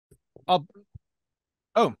I'll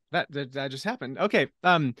oh that just happened. Okay.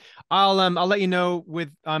 I'll let you know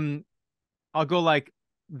with I'll go like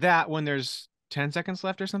that when there's 10 seconds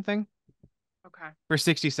left or something Okay. for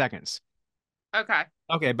 60 seconds. Okay.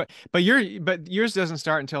 Okay, but yours doesn't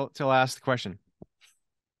start until I ask the question.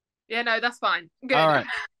 Yeah, no, that's fine. All Good. right.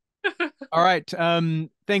 All right.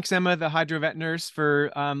 Thanks, Emma, the hydro vet nurse,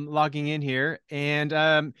 for logging in here.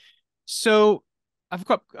 And so I've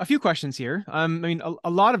got a few questions here. I mean, a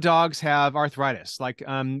lot of dogs have arthritis, like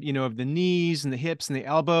of the knees and the hips and the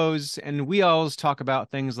elbows, and we always talk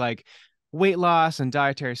about things like weight loss and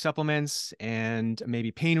dietary supplements and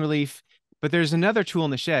maybe pain relief. But there's another tool in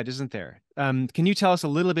the shed, isn't there? Can you tell us a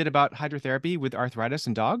little bit about hydrotherapy with arthritis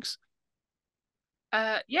in dogs?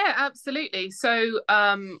 Yeah, absolutely. So,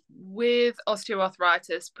 with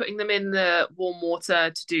osteoarthritis, putting them in the warm water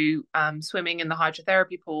to do swimming in the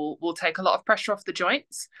hydrotherapy pool will take a lot of pressure off the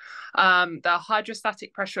joints. The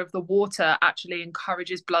hydrostatic pressure of the water actually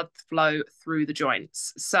encourages blood flow through the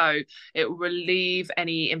joints. So, it will relieve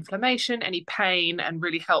any inflammation, any pain, and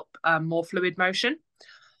really help more fluid motion.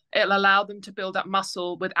 It'll allow them to build up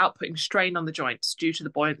muscle without putting strain on the joints due to the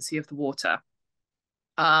buoyancy of the water.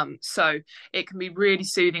 So it can be really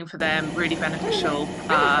soothing for them, really beneficial,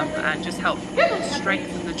 and just help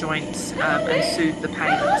strengthen the joints and soothe the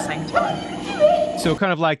pain at the same time. So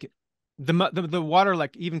kind of like the water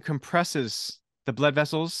like even compresses the blood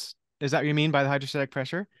vessels. Is that what you mean by the hydrostatic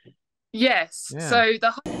pressure? Yes. Yeah. So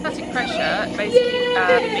the hydrostatic pressure basically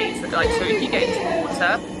means that, like, so if you get into the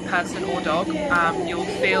water, person or dog, you'll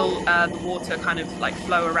feel the water kind of like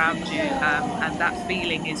flow around you, and that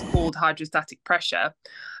feeling is called hydrostatic pressure.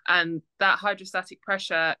 And that hydrostatic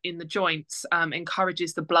pressure in the joints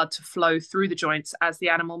encourages the blood to flow through the joints as the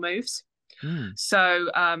animal moves. Hmm. So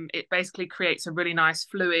it basically creates a really nice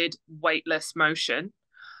fluid, weightless motion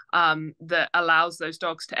that allows those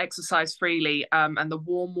dogs to exercise freely. And the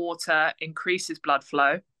warm water increases blood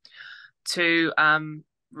flow to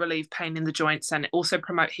relieve pain in the joints and also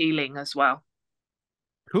promote healing as well.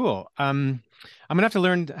 Cool. I'm gonna have to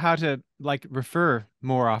learn how to like refer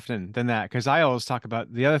more often than that because I always talk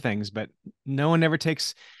about the other things, but no one ever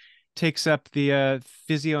takes up the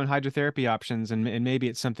physio and hydrotherapy options, and maybe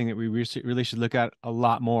it's something that we really should look at a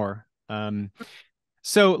lot more.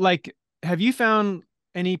 So like, have you found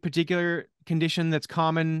any particular condition that's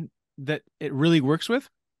common that it really works with?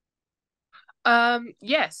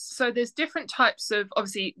 Yes. So there's different types of,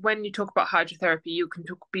 obviously, when you talk about hydrotherapy, you can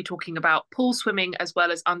be talking about pool swimming as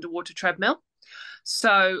well as underwater treadmill.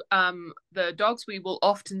 So the dogs we will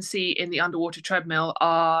often see in the underwater treadmill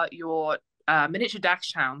are your miniature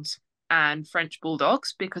dachshunds and French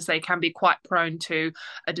bulldogs because they can be quite prone to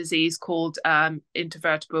a disease called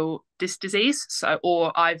intervertebral disc disease, so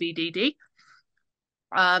or IVDD.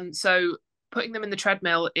 So putting them in the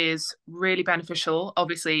treadmill is really beneficial,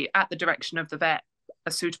 obviously at the direction of the vet,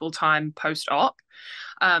 a suitable time post-op.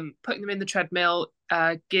 Putting them in the treadmill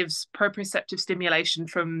gives proprioceptive stimulation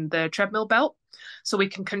from the treadmill belt. So we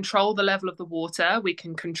can control the level of the water, we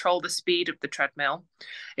can control the speed of the treadmill.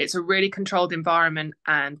 It's a really controlled environment.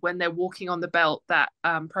 And when they're walking on the belt, that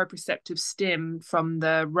proprioceptive stim from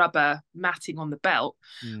the rubber matting on the belt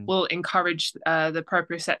Hmm. will encourage the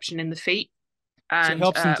proprioception in the feet So it and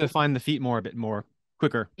helps them to find the feet more a bit more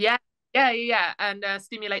quicker. yeah, yeah, and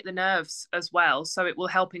stimulate the nerves as well. So it will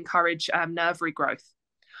help encourage nerve regrowth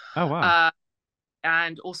Oh wow. uh,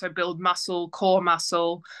 and also build muscle, core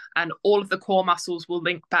muscle, and all of the core muscles will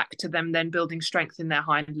link back to them then building strength in their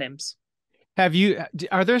hind limbs.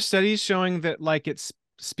 Are there studies showing that like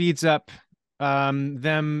speeds up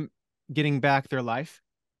them getting back their life,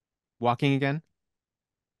 walking again?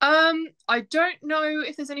 I don't know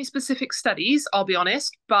if there's any specific studies, I'll be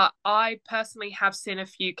honest, but I personally have seen a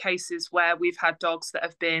few cases where we've had dogs that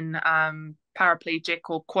have been paraplegic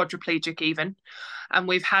or quadriplegic even, and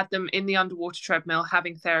we've had them in the underwater treadmill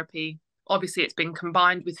having therapy. Obviously, it's been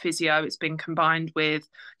combined with physio, it's been combined with,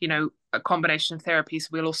 a combination of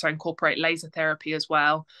therapies. We'll also incorporate laser therapy as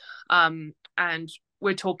well. And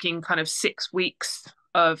we're talking kind of 6 weeks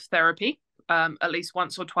of therapy, at least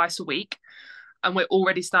once or twice a week, and we're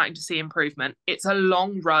already starting to see improvement. It's a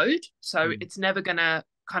long road, so Hmm. it's never going to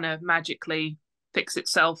kind of magically fix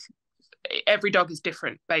itself. Every dog is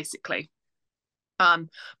different, basically.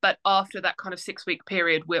 But after that kind of 6 week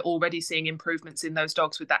period, we're already seeing improvements in those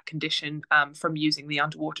dogs with that condition from using the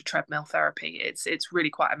underwater treadmill therapy. It's really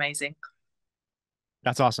quite amazing.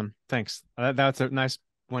 That's awesome. Thanks. That's a nice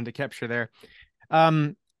one to capture there.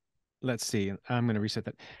 Um, let's see. I'm going to reset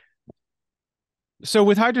that. So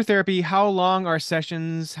with hydrotherapy, how long are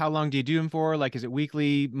sessions? How long do you do them for? Like, is it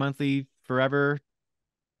weekly, monthly, forever?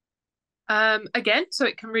 Again, so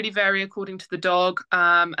it can really vary according to the dog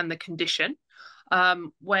and the condition.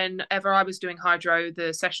 Whenever I was doing hydro,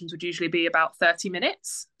 the sessions would usually be about 30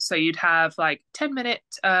 minutes. So you'd have like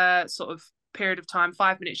 10-minute sort of period of time,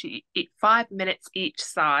 5 minutes, 5 minutes each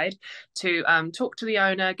side to talk to the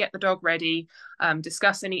owner, get the dog ready,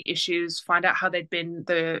 discuss any issues, find out how they'd been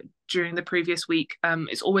during the previous week.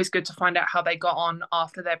 It's always good to find out how they got on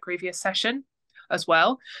after their previous session as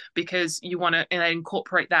well, because you want to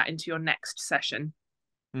incorporate that into your next session,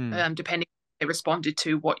 Mm. depending if they responded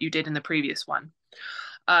to what you did in the previous one.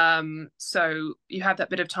 So you have that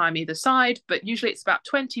bit of time either side, but usually it's about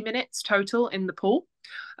 20 minutes total in the pool,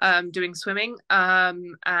 doing swimming.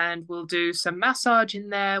 And we'll do some massage in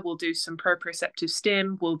there, we'll do some proprioceptive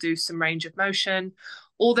stim, we'll do some range of motion.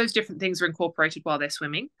 All those different things are incorporated while they're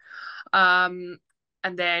swimming. And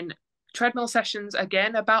then treadmill sessions,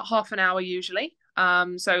 again, about half an hour usually.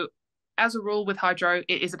 So as a rule with hydro,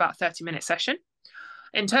 it is about a 30-minute session.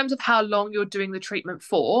 In terms of how long you're doing the treatment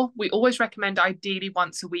for, we always recommend ideally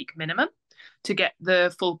once a week minimum to get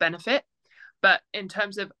the full benefit. But in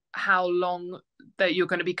terms of how long that you're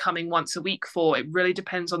going to be coming once a week for, it really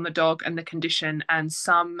depends on the dog and the condition. And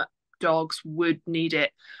some dogs would need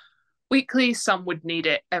it weekly, some would need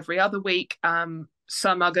it every other week.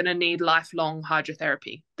 Some are going to need lifelong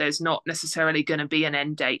hydrotherapy. There's not necessarily going to be an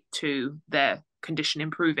end date to their condition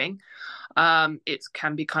improving. It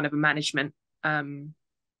can be kind of a management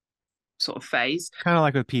sort of phase. Kind of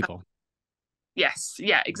like with people. Yes,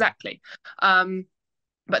 yeah, exactly.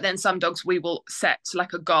 But then some dogs we will set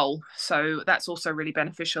like a goal. So that's also really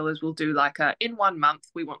beneficial, as we'll do like in 1 month,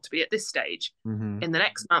 we want to be at this stage. Mm-hmm. In the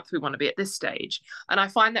next month, we want to be at this stage. And I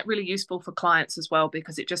find that really useful for clients as well,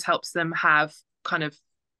 because it just helps them have kind of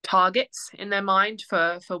targets in their mind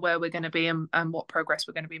for where we're going to be and what progress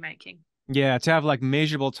we're going to be making. Yeah, to have like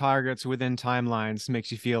measurable targets within timelines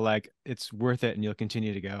makes you feel like it's worth it and you'll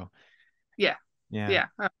continue to go. Yeah. Yeah. Yeah,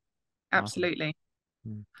 Awesome. absolutely.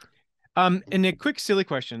 And a quick silly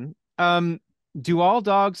question. Do all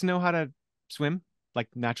dogs know how to swim like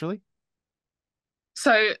naturally?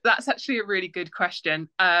 So that's actually a really good question.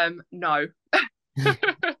 No.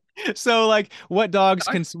 So like what dogs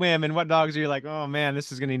can swim and what dogs are you like, oh man,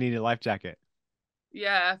 this is gonna need a life jacket?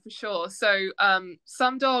 Yeah, for sure. So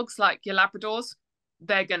some dogs, like your Labradors,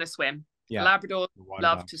 they're gonna swim. Yeah. Labradors Water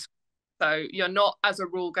love to dogs. swim. So you're not, as a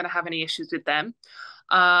rule, gonna have any issues with them.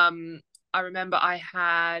 I remember I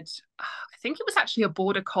had, I think it was actually a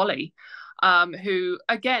border collie, who,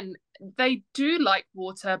 again, they do like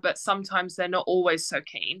water, but sometimes they're not always so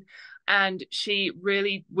keen. And she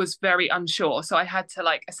really was very unsure. So I had to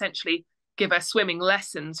like essentially give her swimming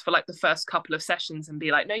lessons for like the first couple of sessions and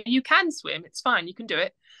be like, no, you can swim. It's fine. You can do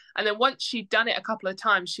it. And then once she'd done it a couple of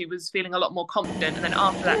times, she was feeling a lot more confident. And then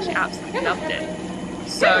after that, she absolutely loved it.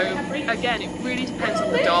 So again, it really depends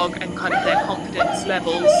on the dog and kind of their confidence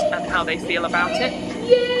levels and how they feel about it.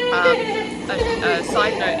 A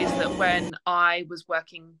side note is that when I was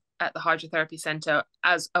working at the hydrotherapy center,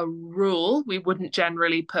 as a rule, we wouldn't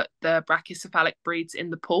generally put the brachycephalic breeds in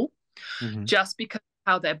the pool, just because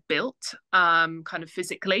how they're built, kind of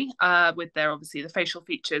physically, with their obviously the facial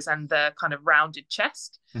features and the kind of rounded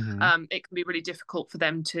chest. It can be really difficult for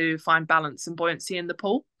them to find balance and buoyancy in the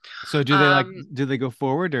pool. So do they go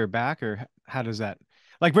forward or back, or how does that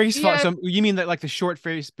like Yeah, so you mean that like the short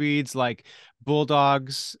faced breeds like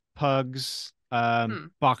bulldogs, pugs,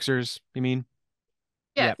 boxers, you mean?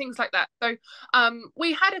 yeah, Yeah. things like that. So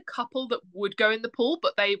we had a couple that would go in the pool,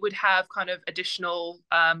 but they would have kind of additional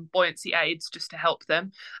buoyancy aids just to help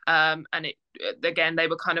them. And it again, they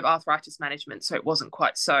were kind of arthritis management, so it wasn't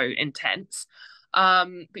quite so intense.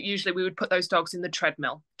 But usually we would put those dogs in the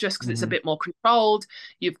treadmill just because it's a bit more controlled.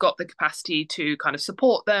 You've got the capacity to kind of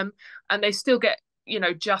support them, and they still get,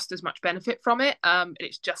 just as much benefit from it.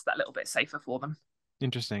 It's just that little bit safer for them.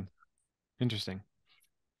 Interesting.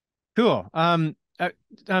 Cool. Uh,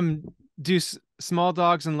 um, do small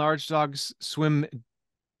dogs and large dogs swim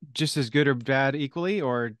just as good or bad equally,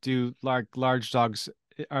 or do large dogs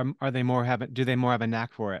are they more do they more have a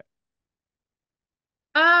knack for it?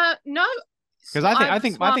 No, Because I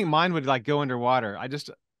think mine would like go underwater.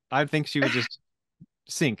 I think she would just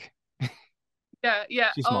sink.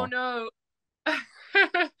 yeah. She's Oh small. no.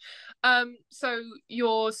 So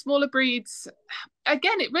your smaller breeds,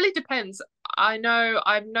 again, it really depends. I've known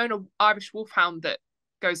an Irish Wolfhound that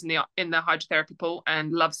goes in the hydrotherapy pool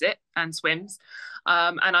and loves it and swims.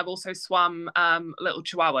 And I've also swum little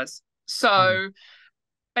Chihuahuas. So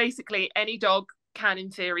basically, any dog can,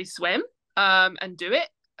 in theory, swim and do it.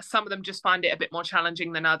 some of them just find it a bit more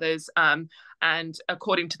challenging than others, and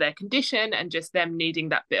according to their condition and just them needing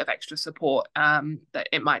that bit of extra support, that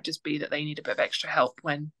it might just be that they need a bit of extra help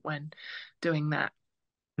when doing that.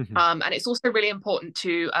 And it's also really important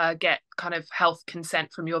to get kind of health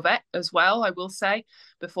consent from your vet as well, I will say,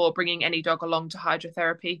 before bringing any dog along to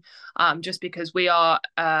hydrotherapy, just because we are,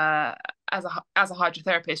 as a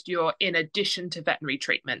hydrotherapist, you're in addition to veterinary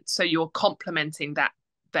treatment. So you're complementing that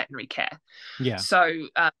veterinary care. Yeah. So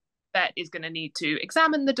vet is going to need to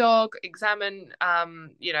examine the dog, examine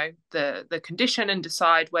the condition, and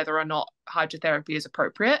decide whether or not hydrotherapy is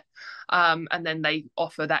appropriate. And then they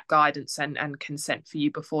offer that guidance and consent for you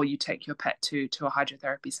before you take your pet to a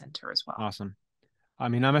hydrotherapy center as well. Awesome. I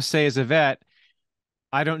mean, I must say, as a vet,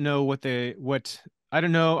 I don't know I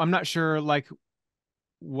don't know. I'm not sure like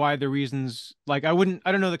why the reasons, like I don't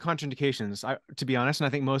know the contraindications, to be honest. And I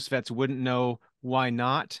think most vets wouldn't know why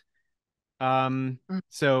not.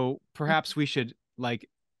 So perhaps we should like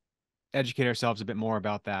educate ourselves a bit more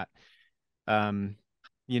about that.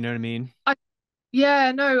 You know what I mean?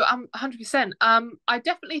 Yeah, no, 100%. I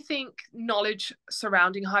definitely think knowledge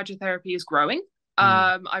surrounding hydrotherapy is growing.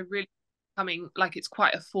 I really coming like it's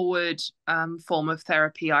quite a forward form of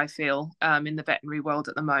therapy, I feel, in the veterinary world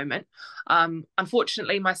at the moment.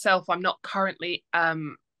 Unfortunately, myself, I'm not currently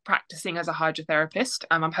practicing as a hydrotherapist.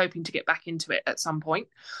 I'm hoping to get back into it at some point.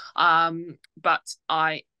 But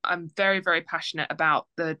I'm very, very passionate about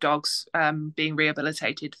the dogs being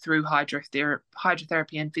rehabilitated through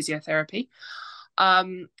hydrotherapy and physiotherapy.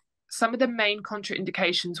 Some of the main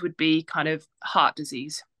contraindications would be kind of heart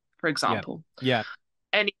disease, for Yeah. example. Yeah.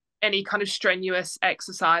 Any kind of strenuous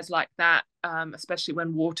exercise like that, especially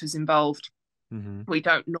when water's involved, we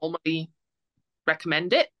don't normally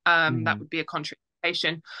recommend it. That would be a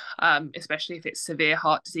contraindication, especially if it's severe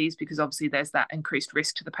heart disease, because obviously there's that increased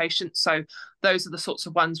risk to the patient. So those are the sorts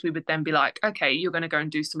of ones we would then be like, okay, you're going to go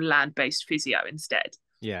and do some land-based physio instead.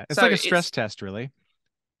 Yeah. It's So like a stress test, really.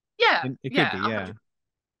 yeah, It could yeah, be, yeah.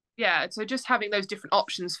 yeah. So just having those different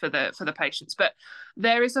options for the patients. But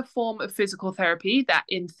there is a form of physical therapy that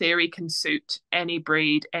in theory can suit any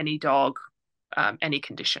breed, any dog, any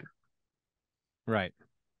condition. Right.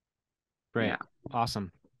 Great. Yeah.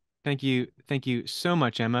 Awesome. Thank you. Thank you so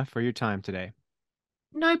much, Emma, for your time today.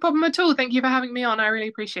 No problem at all. Thank you for having me on. I really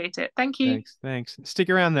appreciate it. Thank you. Thanks. Thanks. Stick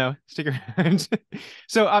around though. Stick around.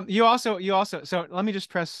 So so let me just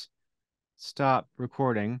press stop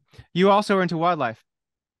recording. You also are into wildlife.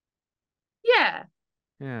 Yeah.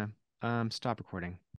 Yeah. Stop recording.